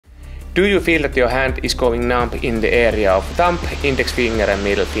Do you feel that your hand is going numb in the area of thumb, index finger and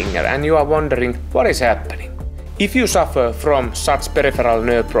middle finger, and you are wondering what is happening? If you suffer from such peripheral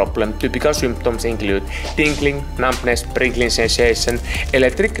nerve problem, typical symptoms include tingling, numbness, prickling sensation,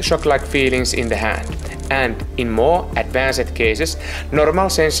 electric shock-like feelings in the hand, and in more advanced cases, normal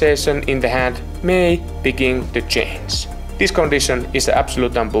sensation in the hand may begin to change. This condition is the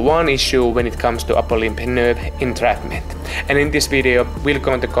absolute #1 issue when it comes to upper limb nerve entrapment. And in this video, we're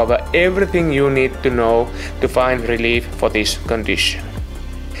going to cover everything you need to know to find relief for this condition.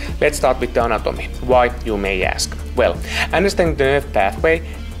 Let's start with the anatomy. Why, you may ask? Well, understanding the nerve pathway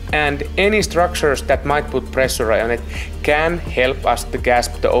and any structures that might put pressure on it can help us to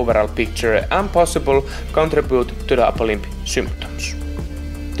grasp the overall picture and possibly contribute to the upper limb symptoms.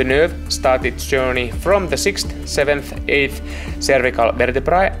 The nerve started its journey from the 6th, 7th, 8th cervical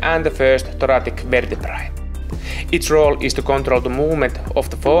vertebrae and the first thoracic vertebrae. Its role is to control the movement of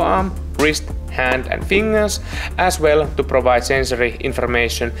the forearm, wrist, hand and fingers, as well to provide sensory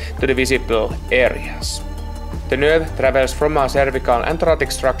information to the visible areas. The nerve travels from our cervical and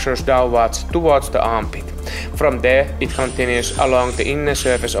thoracic structures downwards towards the armpit. From there, it continues along the inner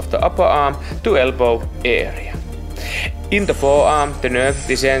surface of the upper arm to elbow area. In the forearm, the nerve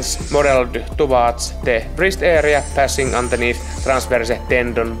descends moderately towards the wrist area, passing underneath transverse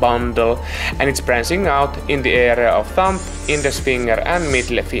tendon bundle, and it's branching out in the area of thumb, index finger and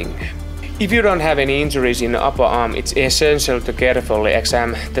middle finger. If you don't have any injuries in the upper arm, it's essential to carefully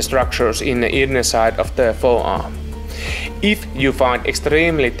examine the structures in the inner side of the forearm. If you find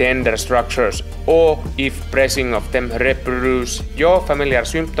extremely tender structures or if pressing of them reproduce your familiar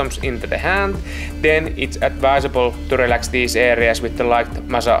symptoms into the hand, then it's advisable to relax these areas with the light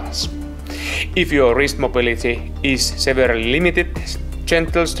massage. If your wrist mobility is severely limited,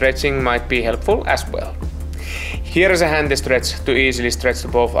 gentle stretching might be helpful as well. Here is a handy stretch to easily stretch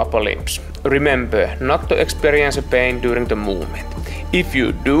both upper limbs. Remember not to experience pain during the movement. If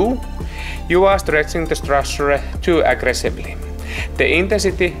you do, you are stretching the structure too aggressively. The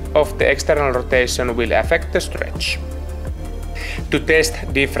intensity of the external rotation will affect the stretch. To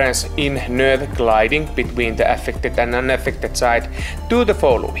test difference in nerve gliding between the affected and unaffected side, do the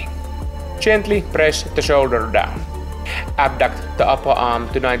following. Gently press the shoulder down. Abduct the upper arm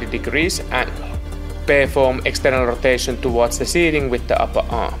to 90 degrees angle. Perform external rotation towards the ceiling with the upper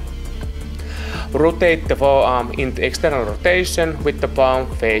arm. Rotate the forearm into external rotation with the palm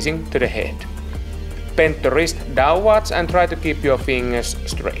facing to the head. Bend the wrist downwards and try to keep your fingers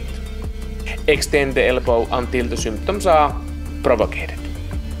straight. Extend the elbow until the symptoms are provocated.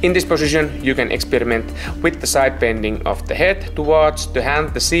 In this position, you can experiment with the side bending of the head towards the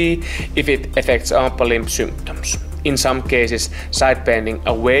hand to see if it affects upper limb symptoms. In some cases, side bending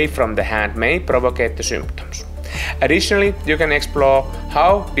away from the hand may provocate the symptoms. Additionally, you can explore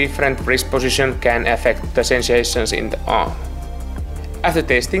how different wrist position can affect the sensations in the arm. After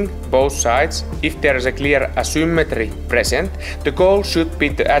testing both sides, if there is a clear asymmetry present, the goal should be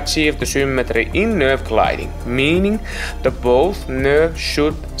to achieve the symmetry in nerve gliding, meaning that both nerves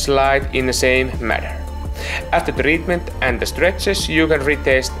should slide in the same manner. After treatment and the stretches, you can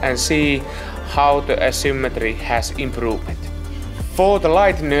retest and see how the asymmetry has improved. For the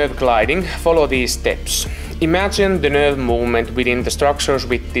light nerve gliding, follow these steps. Imagine the nerve movement within the structures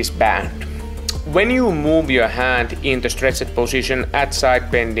with this band. When you move your hand in the stretched position at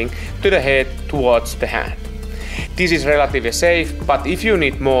side bending to the head towards the hand. This is relatively safe, but if you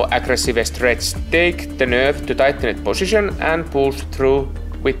need more aggressive stretch, take the nerve to tightened position and push through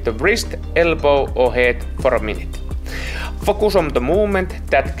with the wrist, elbow or head for a minute. Focus on the movement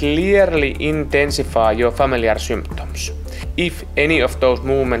that clearly intensify your familiar symptoms. If any of those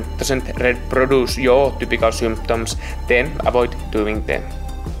movements doesn't reproduce your typical symptoms, then avoid doing them.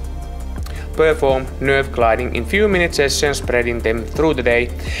 Perform nerve gliding in few minute sessions, spreading them through the day,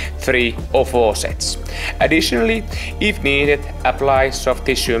 3 or 4 sets. Additionally, if needed, apply soft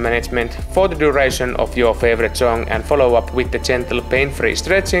tissue management for the duration of your favorite song and follow up with the gentle pain-free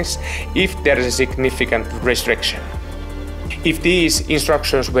stretchings if there is a significant restriction. If these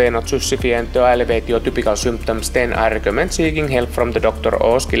instructions were not sufficient to elevate your typical symptoms, then I recommend seeking help from the doctor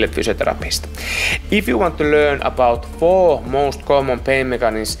or skilled physiotherapist. If you want to learn about 4 most common pain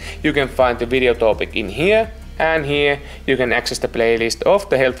mechanisms, you can find the video topic in here, and here you can access the playlist of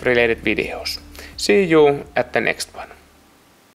the health related videos. See you at the next one.